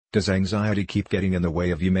Does anxiety keep getting in the way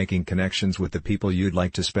of you making connections with the people you'd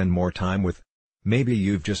like to spend more time with? Maybe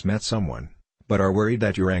you've just met someone, but are worried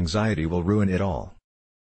that your anxiety will ruin it all.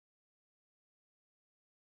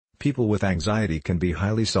 People with anxiety can be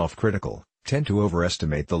highly self-critical, tend to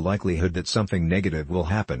overestimate the likelihood that something negative will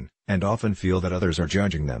happen, and often feel that others are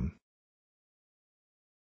judging them.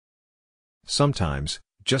 Sometimes,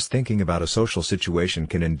 just thinking about a social situation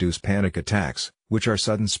can induce panic attacks, which are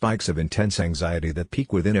sudden spikes of intense anxiety that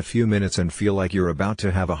peak within a few minutes and feel like you're about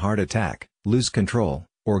to have a heart attack, lose control,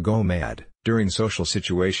 or go mad. During social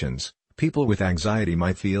situations, people with anxiety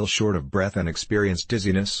might feel short of breath and experience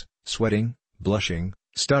dizziness, sweating, blushing,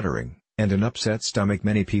 stuttering, and an upset stomach.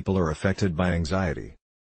 Many people are affected by anxiety.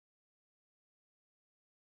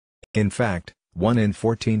 In fact, 1 in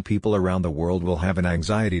 14 people around the world will have an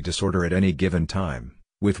anxiety disorder at any given time,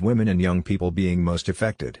 with women and young people being most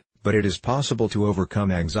affected, but it is possible to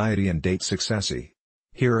overcome anxiety and date successfully.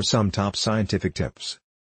 Here are some top scientific tips.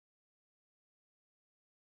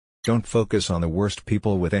 Don't focus on the worst.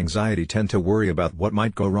 People with anxiety tend to worry about what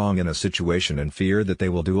might go wrong in a situation and fear that they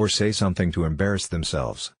will do or say something to embarrass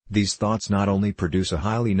themselves. These thoughts not only produce a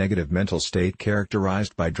highly negative mental state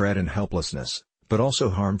characterized by dread and helplessness, but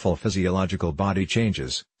also harmful physiological body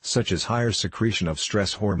changes, such as higher secretion of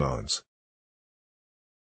stress hormones.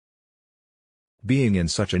 Being in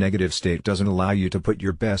such a negative state doesn't allow you to put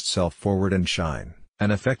your best self forward and shine.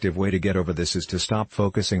 An effective way to get over this is to stop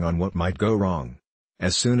focusing on what might go wrong.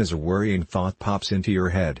 As soon as a worrying thought pops into your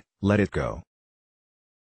head, let it go.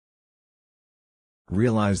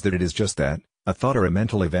 Realize that it is just that, a thought or a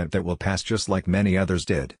mental event that will pass just like many others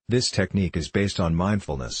did. This technique is based on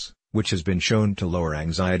mindfulness, which has been shown to lower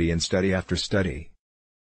anxiety in study after study.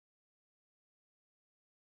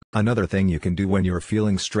 Another thing you can do when you're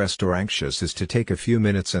feeling stressed or anxious is to take a few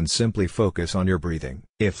minutes and simply focus on your breathing.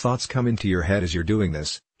 If thoughts come into your head as you're doing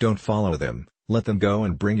this, don't follow them, let them go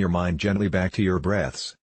and bring your mind gently back to your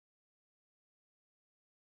breaths.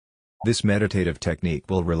 This meditative technique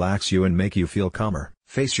will relax you and make you feel calmer.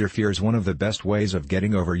 Face your fears. One of the best ways of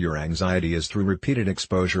getting over your anxiety is through repeated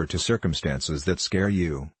exposure to circumstances that scare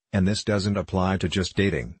you, and this doesn't apply to just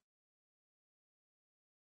dating.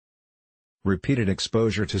 Repeated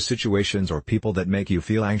exposure to situations or people that make you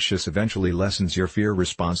feel anxious eventually lessens your fear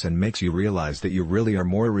response and makes you realize that you really are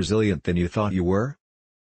more resilient than you thought you were.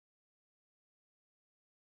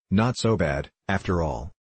 Not so bad, after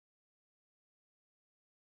all.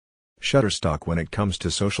 Shutterstock. When it comes to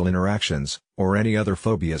social interactions, or any other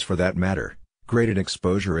phobias for that matter, graded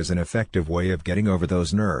exposure is an effective way of getting over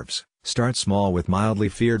those nerves. Start small with mildly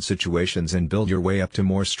feared situations and build your way up to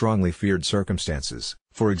more strongly feared circumstances.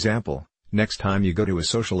 For example, next time you go to a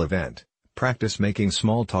social event, practice making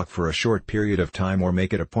small talk for a short period of time or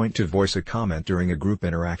make it a point to voice a comment during a group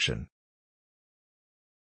interaction.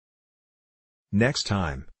 Next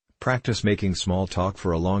time, practice making small talk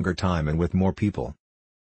for a longer time and with more people.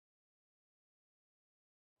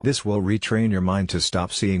 This will retrain your mind to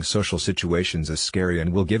stop seeing social situations as scary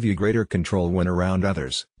and will give you greater control when around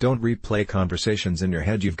others. Don't replay conversations in your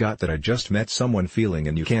head you've got that I just met someone feeling,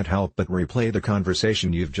 and you can't help but replay the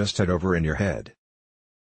conversation you've just had over in your head.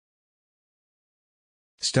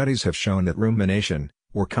 Studies have shown that rumination,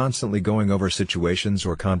 or constantly going over situations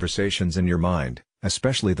or conversations in your mind,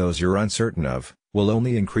 especially those you're uncertain of, will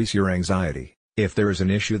only increase your anxiety. If there is an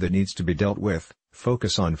issue that needs to be dealt with,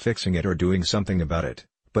 focus on fixing it or doing something about it,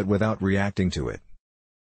 but without reacting to it.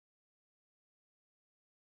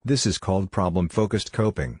 This is called problem-focused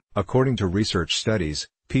coping. According to research studies,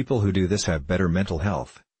 people who do this have better mental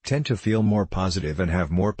health, tend to feel more positive and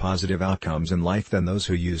have more positive outcomes in life than those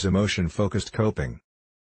who use emotion-focused coping.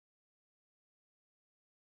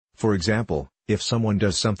 For example, if someone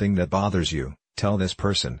does something that bothers you, tell this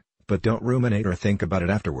person, but don't ruminate or think about it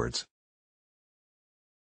afterwards.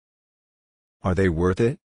 Are they worth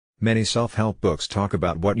it? Many self-help books talk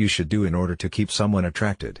about what you should do in order to keep someone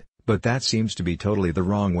attracted, but that seems to be totally the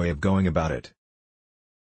wrong way of going about it.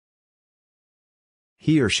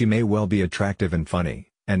 He or she may well be attractive and funny,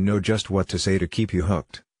 and know just what to say to keep you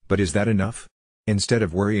hooked, but is that enough? Instead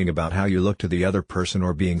of worrying about how you look to the other person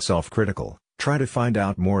or being self-critical, try to find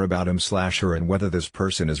out more about him/her and whether this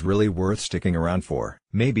person is really worth sticking around for.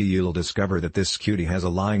 Maybe you'll discover that this cutie has a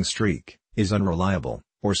lying streak, is unreliable,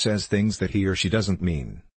 or says things that he or she doesn't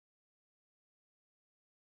mean.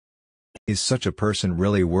 Is such a person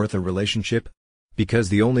really worth a relationship? Because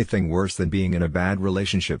the only thing worse than being in a bad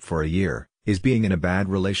relationship for a year, is being in a bad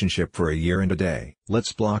relationship for a year and a day.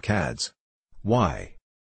 Let's block ads. Why?